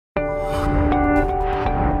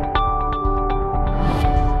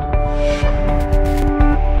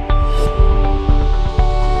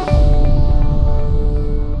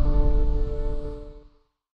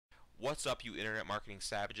What's up, you internet marketing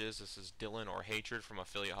savages? This is Dylan or Hatred from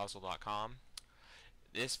AffiliateHustle.com.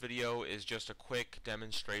 This video is just a quick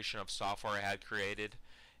demonstration of software I had created,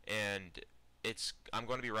 and I'm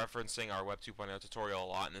going to be referencing our Web 2.0 tutorial a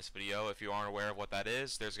lot in this video. If you aren't aware of what that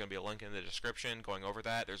is, there's going to be a link in the description going over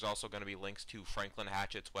that. There's also going to be links to Franklin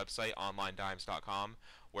Hatchett's website, onlinedimes.com,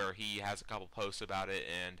 where he has a couple posts about it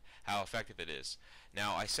and how effective it is.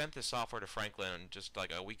 Now, I sent this software to Franklin just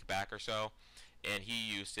like a week back or so, and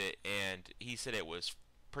he used it, and he said it was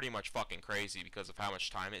pretty much fucking crazy because of how much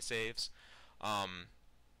time it saves.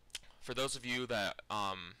 For those of you that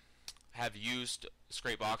have used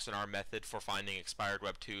Scrapebox and our method for finding expired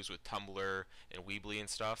Web 2s with Tumblr and Weebly and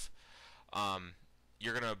stuff,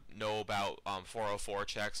 you're going to know about 404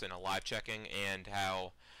 checks and live checking, and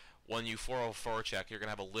how when you 404 check, you're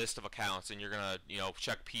going to have a list of accounts, and you're going to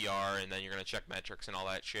check PR, and then you're going to check metrics and all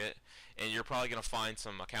that shit, and you're probably going to find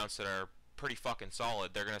some accounts that are pretty fucking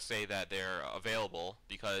solid. They're going to say that they're available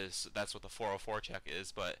because that's what the 404 check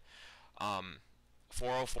is, but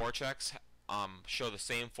 404 checks show the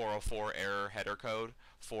same 404 error header code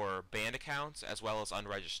for banned accounts as well as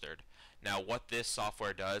unregistered. Now, what this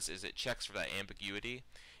software does is it checks for that ambiguity,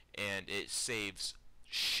 and it saves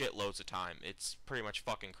shitloads of time. It's pretty much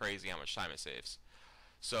fucking crazy how much time it saves.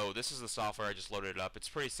 So this is the software. I just loaded it up. It's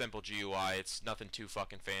pretty simple GUI. It's nothing too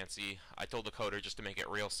fucking fancy. I told the coder just to make it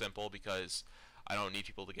real simple because I don't need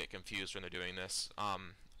people to get confused when they're doing this.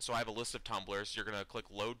 So I have a list of tumblers. You're gonna click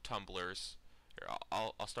load tumblers. Here,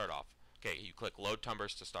 I'll start off. Okay, you click load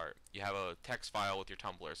tumblers to start. You have a text file with your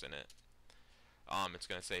tumblers in it. It's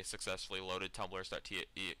going to say successfully loaded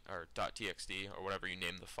tumblers.txt or whatever you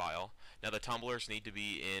name the file. Now the tumblers need to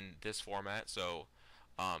be in this format, so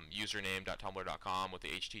username.tumblr.com with the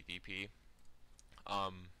HTTP.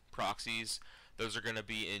 Proxies, those are going to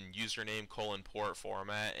be in username:port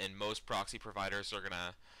format, and most proxy providers are going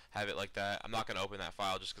to have it like that. I'm not going to open that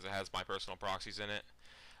file just because it has my personal proxies in it.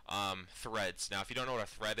 Threads. Now, if you don't know what a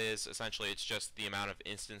thread is, essentially it's just the amount of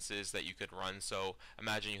instances that you could run. So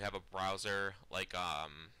imagine you have a browser like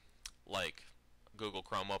Google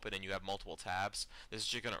Chrome open, and you have multiple tabs.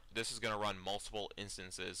 This is gonna run multiple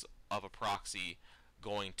instances of a proxy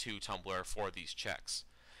going to Tumblr for these checks.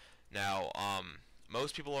 Now,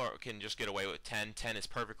 most people can just get away with 10. 10 is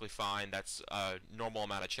perfectly fine. That's a normal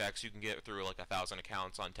amount of checks. You can get through like 1,000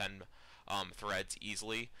 accounts on 10 threads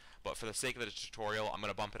easily. But for the sake of the tutorial, I'm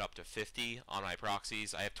going to bump it up to 50 on my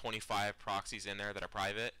proxies. I have 25 proxies in there that are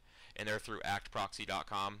private, and they're through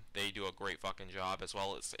actproxy.com. They do a great fucking job, as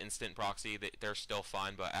well as Instant Proxy. They're still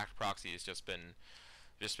fun, but Act Proxy has just been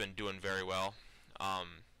doing very well.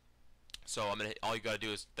 So all you got to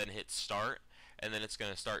do is then hit start, and then it's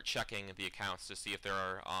going to start checking the accounts to see if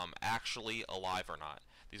they're actually alive or not.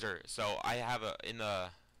 So I have in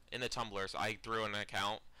the tumblers, I threw an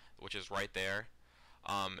account which is right there.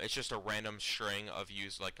 It's just a random string of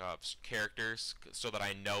characters so that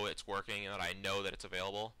I know it's working and that I know that it's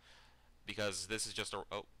available, because this is just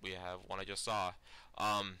we have one I just saw.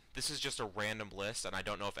 This is just a random list, and I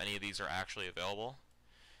don't know if any of these are actually available,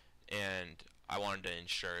 and I wanted to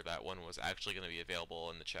ensure that one was actually going to be available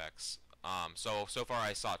in the checks. So far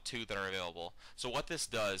I saw 2 that are available. So what this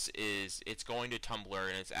does is it's going to Tumblr,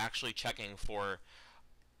 and it's actually checking for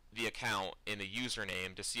the account in the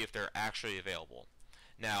username to see if they're actually available.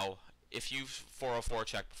 Now, if you've 404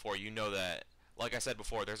 checked before, you know that, like I said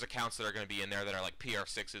before, there's accounts that are going to be in there that are like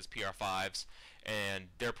PR6s, PR5s, and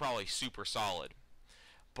they're probably super solid.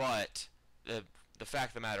 But the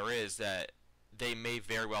fact of the matter is that they may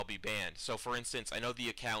very well be banned. So for instance, I know the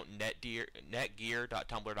account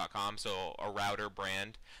netgear.tumblr.com, so a router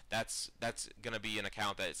brand, that's going to be an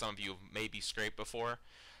account that some of you maybe scraped before.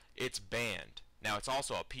 It's banned. Now, it's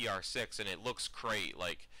also a PR6, and it looks great,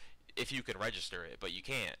 like, if you can register it, but you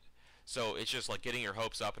can't. So it's just like getting your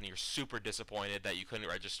hopes up, and you're super disappointed that you couldn't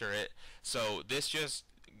register it. So this just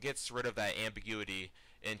gets rid of that ambiguity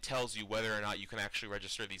and tells you whether or not you can actually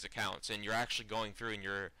register these accounts. And you're actually going through, and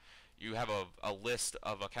you have a list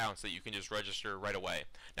of accounts that you can just register right away.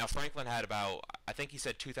 Now, Franklin had about, I think he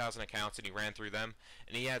said 2,000 accounts, and he ran through them,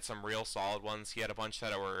 and he had some real solid ones. He had a bunch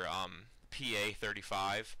that were PA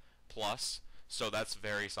 35 plus. So that's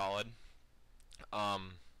very solid.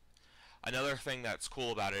 Another thing that's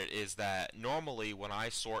cool about it is that normally when I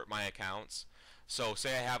sort my accounts, so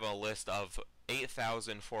say I have a list of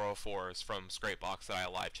 8,000 404s from Scrapebox that I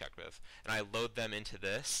live checked with, and I load them into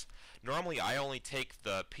this. Normally I only take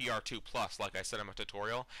the PR2 plus, like I said in my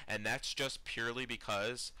tutorial, and that's just purely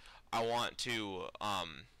because I want to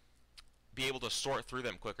be able to sort through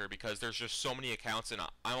them quicker, because there's just so many accounts, and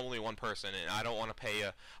I'm only one person, and I don't want to pay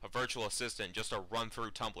a virtual assistant just to run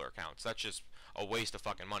through Tumblr accounts. That's just a waste of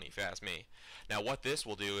fucking money if you ask me. Now what this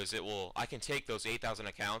will do is I can take those 8,000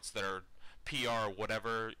 accounts that are PR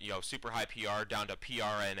whatever, super high PR down to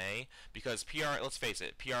PRNA, because PR, let's face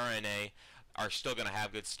it, PRNA are still going to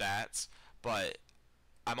have good stats, but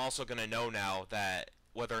I'm also going to know now that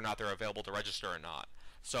whether or not they're available to register or not.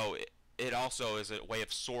 So it also is a way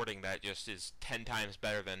of sorting that just is 10 times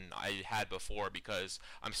better than I had before, because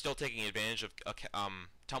I'm still taking advantage of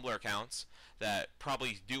Tumblr accounts that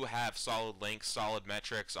probably do have solid links, solid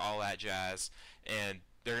metrics, all that jazz, and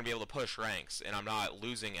they're going to be able to push ranks, and I'm not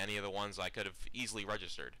losing any of the ones I could have easily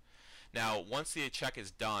registered. Now, once the check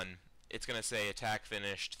is done, it's going to say attack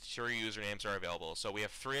finished, 3 usernames are available. So we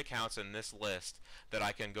have 3 accounts in this list that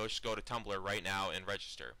I can just go to Tumblr right now and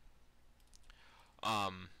register.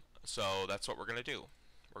 So that's what we're going to do.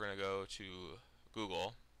 We're going to go to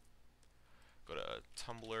Google, go to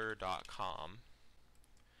tumblr.com,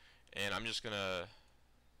 and I'm just going to,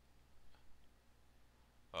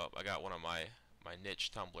 oh, I got one of my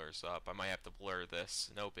niche Tumblrs up. I might have to blur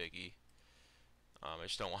this, no biggie. I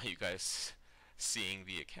just don't want you guys seeing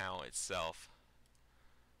the account itself.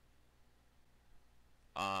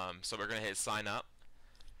 So we're going to hit sign up.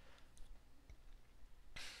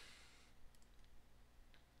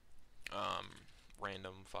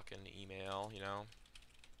 Random fucking email,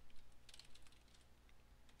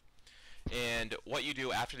 And what you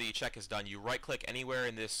do after the check is done, you right click anywhere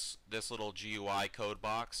in this little GUI code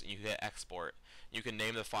box and you hit export. You can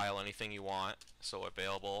name the file anything you want, so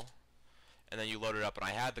available, and then you load it up. And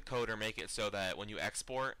I had the coder make it so that when you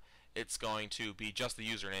export, it's going to be just the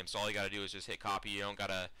username. So all you got to do is just hit copy. You don't got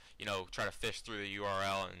to, try to fish through the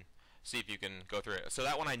URL and see if you can go through it. So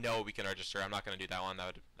that one I know we can register. I'm not going to do that one.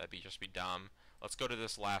 That'd be just be dumb. Let's go to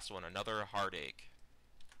this last one, another heartache.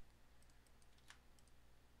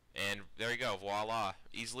 And there you go, voila,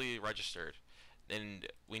 easily registered. And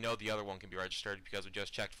we know the other one can be registered because we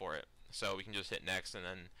just checked for it. So we can just hit next, and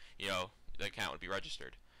then, the account would be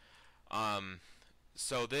registered.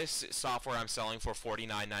 So this software I'm selling for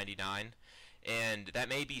 $49.99, and that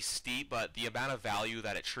may be steep, but the amount of value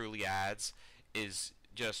that it truly adds is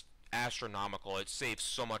just astronomical. It saves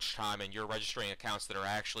so much time, and you're registering accounts that are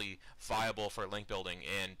actually viable for link building,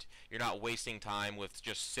 and you're not wasting time with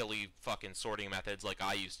just silly fucking sorting methods like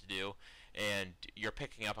I used to do, and you're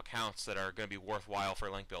picking up accounts that are going to be worthwhile for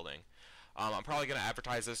link building. I'm probably going to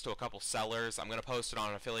advertise this to a couple sellers. I'm going to post it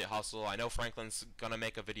on Affiliate Hustle. I know Franklin's going to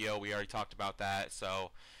make a video. We already talked about that.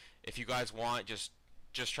 So if you guys want, just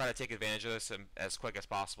try to take advantage of this as quick as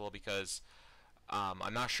possible, because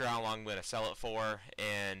I'm not sure how long I'm going to sell it for,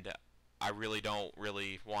 and I really don't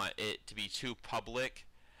want it to be too public.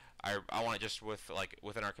 I want it just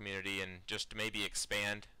within our community, and just to maybe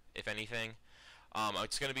expand, if anything.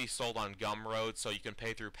 It's going to be sold on Gumroad, so you can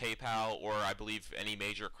pay through PayPal, or I believe any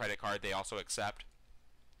major credit card they also accept.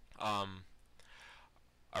 I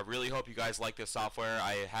really hope you guys like this software.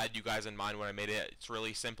 I had you guys in mind when I made it. It's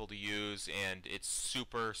really simple to use, and it's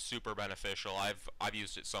super beneficial. I've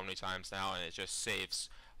used it so many times now, and it just saves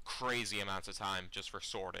crazy amounts of time just for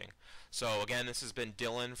sorting. So again, this has been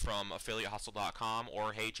Dylan from AffiliateHustle.com,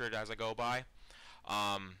 or Hatred as I go by.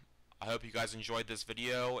 I hope you guys enjoyed this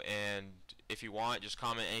video, and if you want, just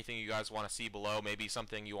comment anything you guys want to see below, maybe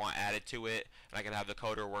something you want added to it, and I can have the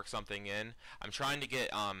coder work something in. I'm trying to get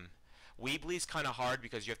Weebly's kind of hard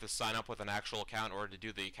because you have to sign up with an actual account in order to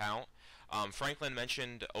do the account. Franklin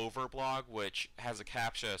mentioned Overblog, which has a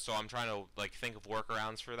CAPTCHA, so I'm trying to think of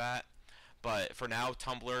workarounds for that. But for now,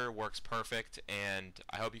 Tumblr works perfect, and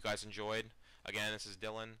I hope you guys enjoyed. Again, this is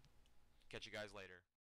Dylan. Catch you guys later.